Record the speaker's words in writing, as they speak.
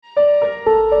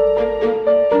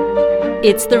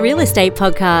It's the Real Estate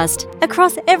Podcast,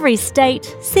 across every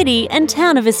state, city and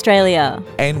town of Australia.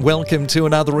 And welcome to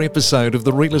another episode of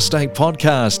the Real Estate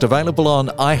Podcast, available on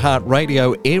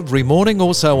iHeartRadio every morning,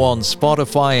 also on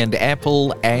Spotify and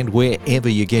Apple and wherever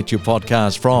you get your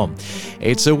podcast from.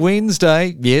 It's a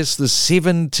Wednesday, yes, the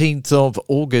 17th of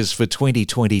August for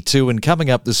 2022, and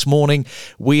coming up this morning,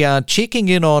 we are checking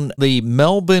in on the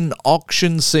Melbourne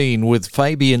auction scene with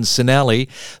Fabian Sinelli,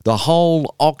 the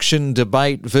whole auction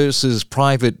debate versus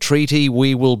private treaty.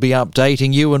 We will be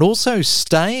updating you, and also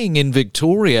staying in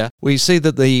Victoria. We see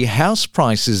that the house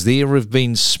prices there have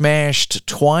been smashed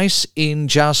twice in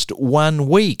just 1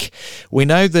 week. We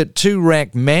know that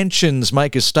two-rack mansions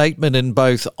make a statement in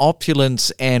both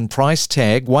opulence and price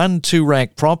tag. One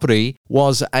two-rack property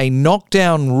was a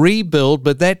knockdown rebuild,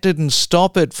 but that didn't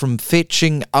stop it from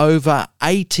fetching over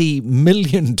 $80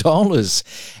 million.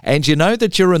 And you know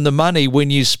that you're in the money when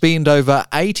you spend over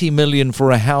 $80 million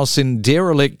for a house in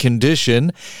derelict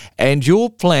condition, and your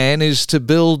plan is to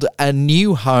build a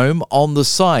new home on the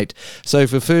site. So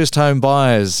for first home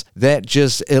buyers, that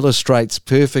just illustrates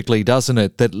perfectly, doesn't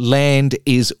it, that land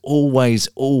is always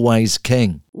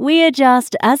king. We are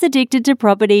just as addicted to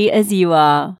property as you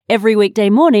are. Every weekday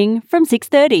morning from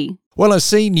 6:30. Well, I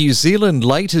see New Zealand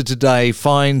later today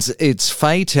finds its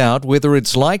fate out, whether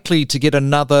it's likely to get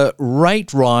another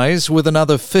rate rise with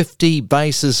another 50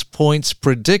 basis points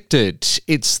predicted.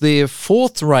 It's their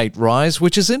fourth rate rise,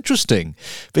 which is interesting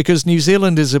because New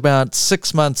Zealand is about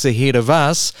 6 months ahead of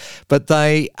us, but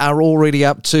they are already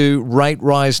up to rate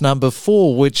rise number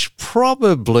 4, which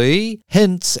probably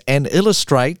hints and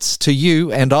illustrates to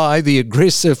you and I the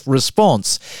aggressive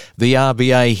response the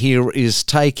RBA here is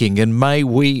taking, and may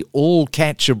we all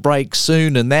catch a break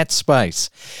soon in that space.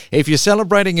 If you're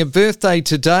celebrating a birthday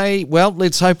today, well,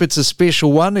 let's hope it's a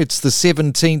special one. It's the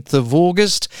 17th of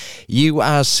August. You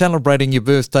are celebrating your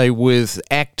birthday with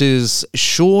actors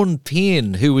Sean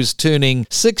Penn, who is turning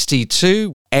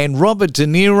 62, and Robert De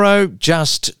Niro,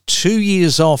 just 2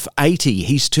 years off 80.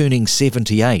 He's turning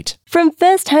 78. From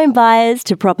first home buyers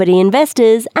to property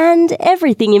investors and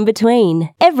everything in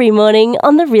between. Every morning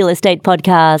on the Real Estate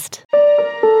Podcast.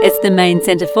 It's the main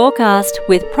centre forecast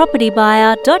with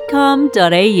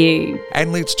propertybuyer.com.au.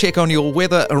 And let's check on your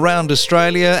weather around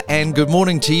Australia. And good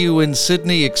morning to you in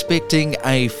Sydney, expecting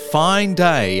a fine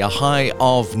day, a high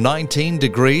of 19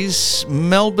 degrees.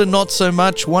 Melbourne, not so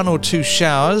much, 1 or 2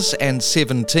 showers and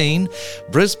 17.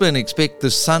 Brisbane, expect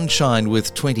the sunshine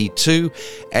with 22.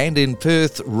 And in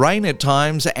Perth, rain at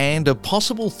times and a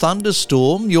possible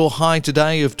thunderstorm, your high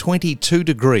today of 22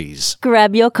 degrees.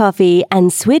 Grab your coffee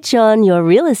and switch on your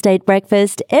real estate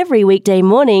breakfast every weekday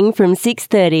morning from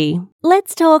 6:30.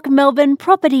 Let's talk Melbourne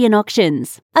property and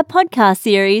auctions, a podcast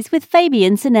series with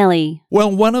Fabian Sinelli. Well,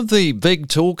 one of the big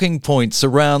talking points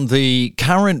around the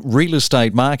current real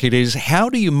estate market is how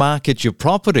do you market your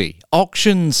property?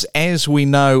 Auctions, as we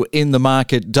know in the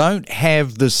market, don't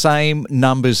have the same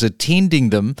numbers attending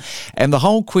them, and the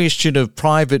whole question of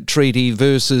private treaty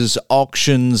versus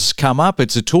auctions come up.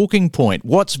 It's a talking point.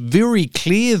 What's very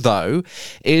clear, though,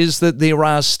 is that there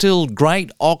are still great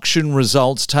auction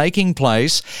results taking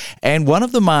place, and one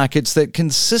of the markets that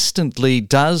consistently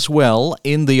does well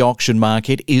in the auction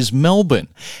market is Melbourne.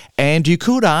 And you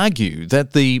could argue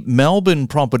that the Melbourne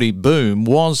property boom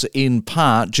was in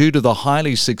part due to the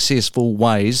highly successful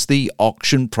ways the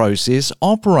auction process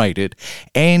operated.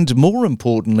 And more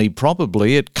importantly,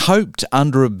 probably it coped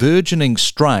under a burgeoning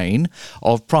strain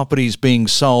of properties being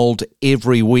sold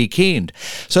every weekend.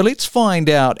 So let's find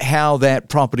out how that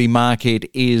property market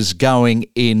is going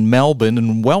in Melbourne.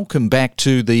 And welcome back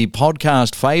to the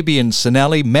podcast, Fabian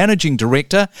Sinelli, Managing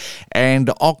Director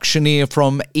and Auctioneer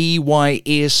from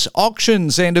EYS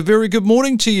Auctions. And a very good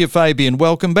morning to you, Fabian.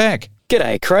 Welcome back.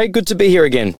 G'day, Craig. Good to be here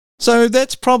again. So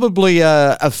that's probably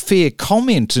a fair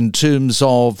comment in terms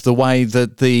of the way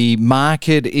that the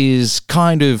market is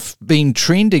kind of been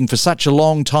trending for such a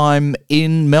long time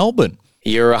in Melbourne.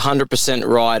 You're 100%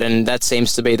 right, and that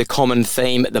seems to be the common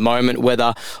theme at the moment,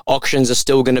 whether auctions are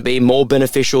still going to be more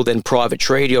beneficial than private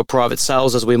treaty or private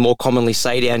sales, as we more commonly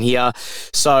say down here.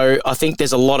 So I think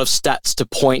there's a lot of stats to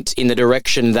point in the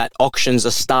direction that auctions are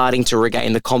starting to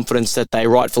regain the confidence that they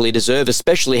rightfully deserve,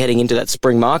 especially heading into that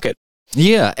spring market.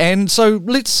 Yeah, and so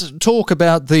let's talk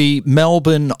about the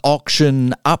Melbourne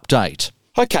auction update.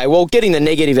 Okay, well, getting the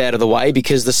negative out of the way,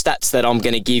 because the stats that I'm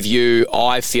going to give you,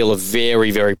 I feel are very,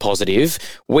 very positive.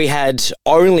 We had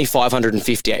only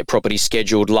 558 properties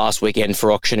scheduled last weekend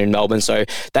for auction in Melbourne, so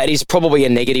that is probably a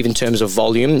negative in terms of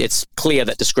volume. It's clear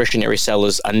that discretionary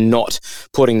sellers are not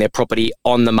putting their property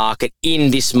on the market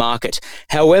in this market.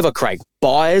 However, Craig,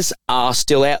 buyers are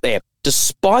still out there.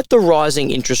 Despite the rising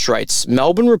interest rates,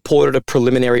 Melbourne reported a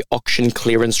preliminary auction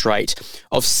clearance rate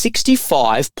of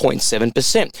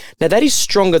 65.7%. Now, that is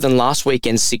stronger than last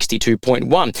weekend's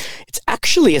 62.1%. It's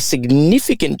actually a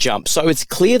significant jump, so it's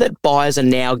clear that buyers are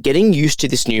now getting used to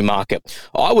this new market.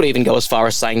 I would even go as far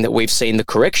as saying that we've seen the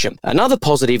correction. Another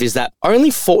positive is that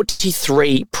only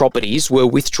 43 properties were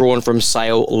withdrawn from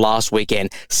sale last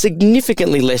weekend,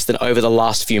 significantly less than over the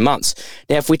last few months.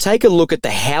 Now, if we take a look at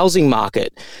the housing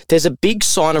market, there's a big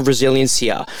sign of resilience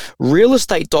here.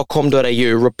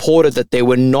 Realestate.com.au reported that there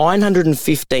were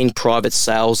 915 private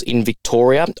sales in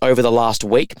Victoria over the last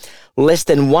week, less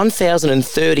than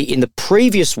 1,030 in the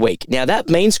previous week. Now, that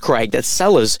means, Craig, that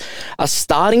sellers are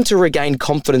starting to regain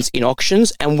confidence in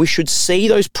auctions, and we should see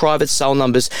those private sale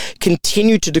numbers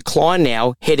continue to decline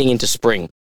now heading into spring.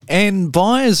 And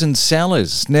buyers and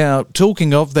sellers, now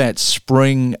talking of that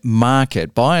spring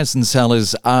market, buyers and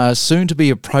sellers are soon to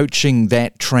be approaching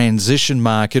that transition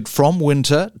market from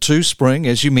winter to spring,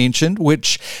 as you mentioned,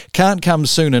 which can't come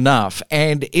soon enough.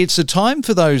 And it's a time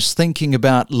for those thinking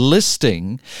about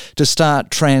listing to start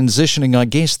transitioning, I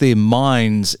guess, their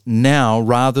minds now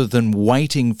rather than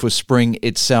waiting for spring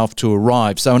itself to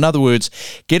arrive. So in other words,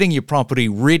 getting your property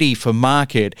ready for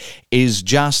market is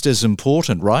just as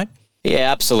important, right?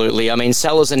 Yeah, absolutely. I mean,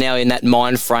 sellers are now in that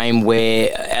mind frame where,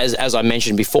 as I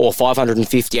mentioned before,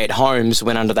 558 homes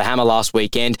went under the hammer last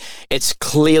weekend. It's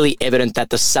clearly evident that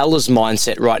the seller's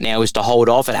mindset right now is to hold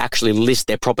off and actually list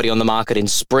their property on the market in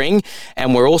spring.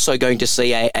 And we're also going to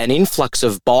see an influx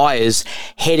of buyers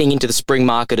heading into the spring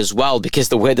market as well because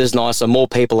the weather's nicer, more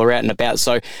people are out and about.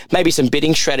 So maybe some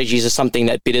bidding strategies are something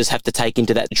that bidders have to take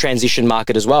into that transition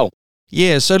market as well.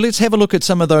 Yeah, so let's have a look at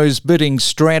some of those bidding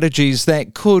strategies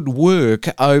that could work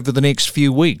over the next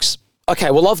few weeks.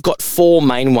 Okay, well, I've got four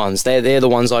main ones. They're the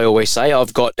ones I always say.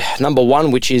 I've got number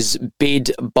one, which is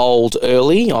bid bold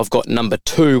early. I've got number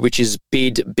two, which is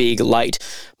bid big late.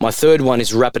 My third one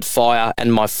is rapid fire.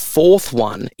 And my fourth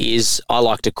one is, I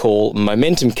like to call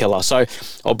momentum killer. So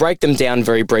I'll break them down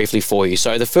very briefly for you.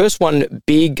 So the first one,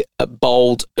 big,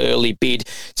 bold, early bid.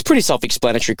 It's pretty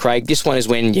self-explanatory, Craig. This one is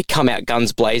when you come out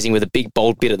guns blazing with a big,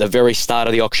 bold bid at the very start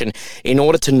of the auction in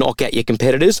order to knock out your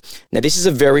competitors. Now, this is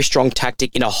a very strong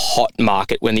tactic in a hot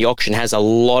market when the auction has a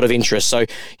lot of interest, so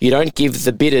you don't give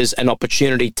the bidders an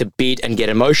opportunity to bid and get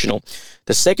emotional.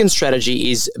 The second strategy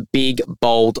is big,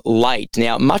 bold, late.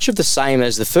 Now, much of the same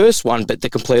as the first one, but the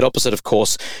complete opposite, of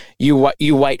course. You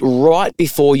wait right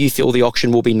before you feel the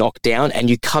auction will be knocked down and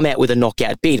you come out with a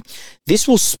knockout bid. This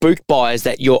will spook buyers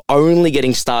that you're only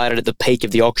getting started at the peak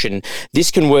of the auction.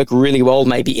 This can work really well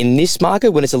maybe in this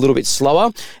market when it's a little bit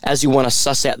slower, as you want to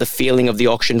suss out the feeling of the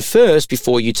auction first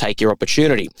before you take your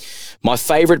opportunity. My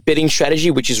favorite bidding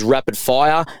strategy, which is rapid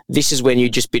fire, this is when you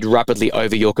just bid rapidly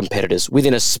over your competitors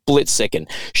within a split second.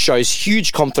 Shows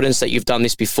huge confidence that you've done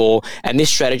this before, and this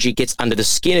strategy gets under the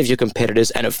skin of your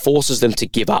competitors and it forces them to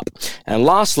give up. And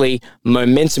lastly,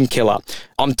 momentum killer.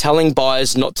 I'm telling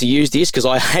buyers not to use this because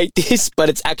I hate this, but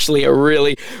it's actually a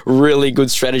really, really good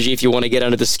strategy if you want to get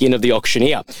under the skin of the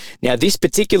auctioneer. Now, this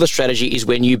particular strategy is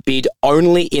when you bid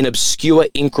only in obscure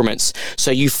increments.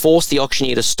 So you force the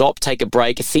auctioneer to stop, take a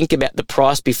break, think about the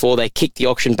price before they kick the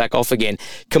auction back off again.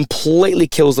 Completely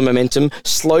kills the momentum,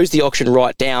 slows the auction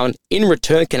right down. In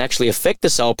return, can actually affect the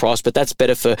sale price, but that's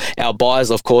better for our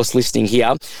buyers, of course, listing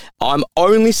here. I'm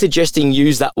only suggesting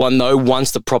use that one, though,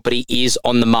 once the property is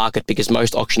on the market because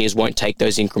most auctioneers won't take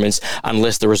those increments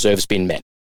unless the reserve's been met.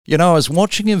 You know, I was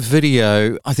watching a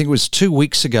video, I think it was 2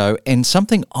 weeks ago, and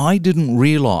something I didn't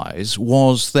realise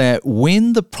was that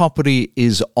when the property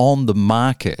is on the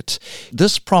market,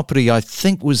 this property I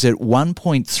think was at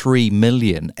 1.3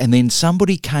 million, and then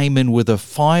somebody came in with a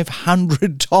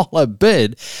 $500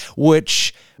 bid,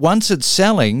 which once it's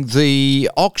selling, the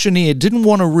auctioneer didn't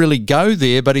want to really go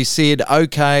there, but he said,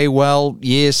 okay, well,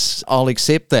 yes, I'll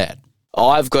accept that.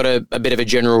 I've got a bit of a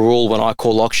general rule when I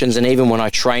call auctions and even when I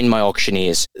train my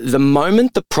auctioneers. The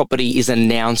moment the property is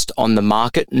announced on the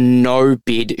market, no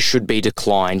bid should be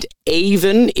declined,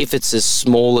 even if it's as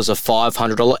small as a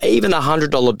 $500, even a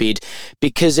 $100 bid,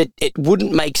 because it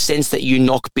wouldn't make sense that you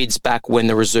knock bids back when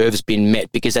the reserve's been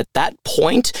met, because at that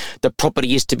point, the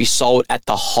property is to be sold at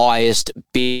the highest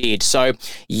bid. So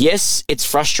yes, it's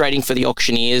frustrating for the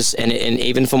auctioneers and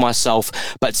even for myself,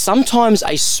 but sometimes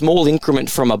a small increment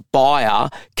from a buyer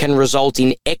can result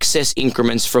in excess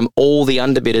increments from all the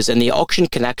underbidders, and the auction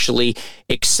can actually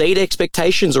exceed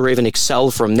expectations or even excel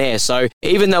from there. So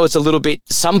even though it's a little bit,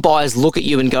 some buyers look at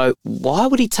you and go, why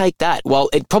would he take that?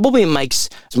 Well, it probably makes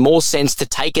more sense to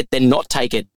take it than not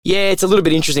take it. Yeah, it's a little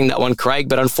bit interesting, that one, Craig,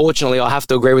 but unfortunately I have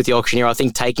to agree with the auctioneer. I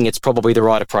think taking it's probably the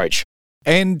right approach.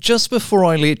 And just before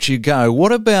I let you go,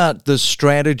 what about the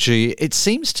strategy? It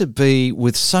seems to be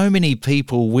with so many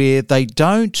people where they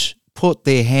don't put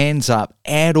their hands up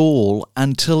at all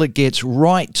until it gets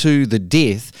right to the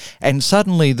death, and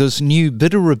suddenly this new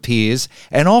bidder appears,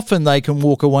 and often they can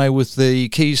walk away with the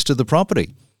keys to the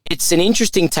property. It's an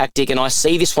interesting tactic, and I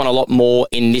see this one a lot more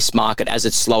in this market as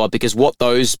it's slower, because what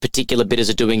those particular bidders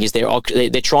are doing is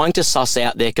they're trying to suss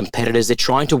out their competitors. They're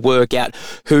trying to work out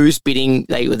who's bidding.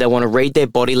 They want to read their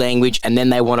body language, and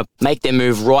then they want to make their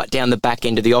move right down the back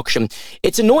end of the auction.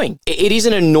 It's annoying. It is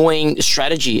an annoying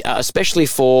strategy, especially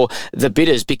for the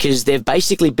bidders, because they've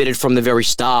basically bidded from the very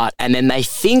start, and then they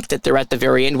think that they're at the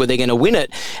very end where they're going to win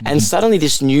it, and suddenly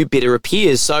this new bidder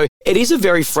appears. So it is a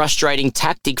very frustrating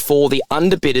tactic for the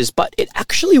underbidders, but it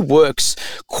actually works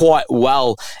quite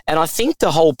well. And I think the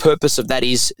whole purpose of that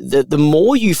is that the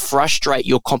more you frustrate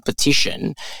your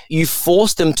competition, you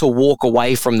force them to walk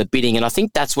away from the bidding. And I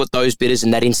think that's what those bidders in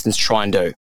that instance try and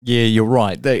do. Yeah, you're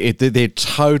right. They're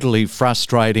totally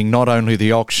frustrating not only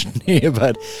the auctioneer,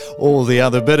 but all the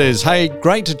other bidders. Hey,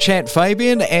 great to chat,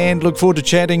 Fabian, and look forward to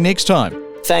chatting next time.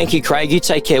 Thank you, Craig. You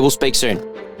take care. We'll speak soon.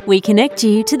 We connect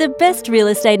you to the best real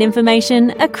estate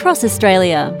information across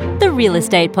Australia. The Real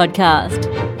Estate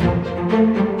Podcast.